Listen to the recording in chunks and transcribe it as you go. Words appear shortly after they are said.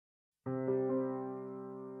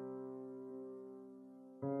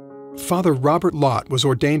Father Robert Lott was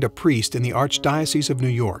ordained a priest in the Archdiocese of New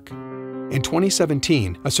York. In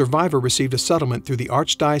 2017, a survivor received a settlement through the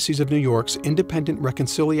Archdiocese of New York's Independent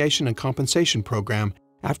Reconciliation and Compensation Program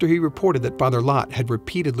after he reported that Father Lott had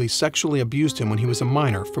repeatedly sexually abused him when he was a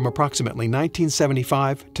minor from approximately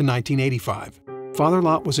 1975 to 1985. Father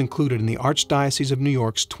Lott was included in the Archdiocese of New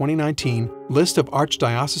York's 2019 list of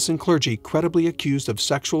Archdiocesan clergy credibly accused of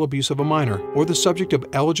sexual abuse of a minor or the subject of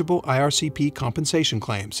eligible IRCP compensation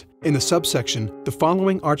claims. In the subsection, the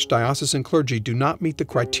following Archdiocesan clergy do not meet the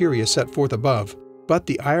criteria set forth above, but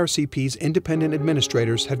the IRCP's independent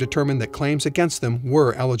administrators have determined that claims against them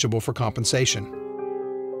were eligible for compensation.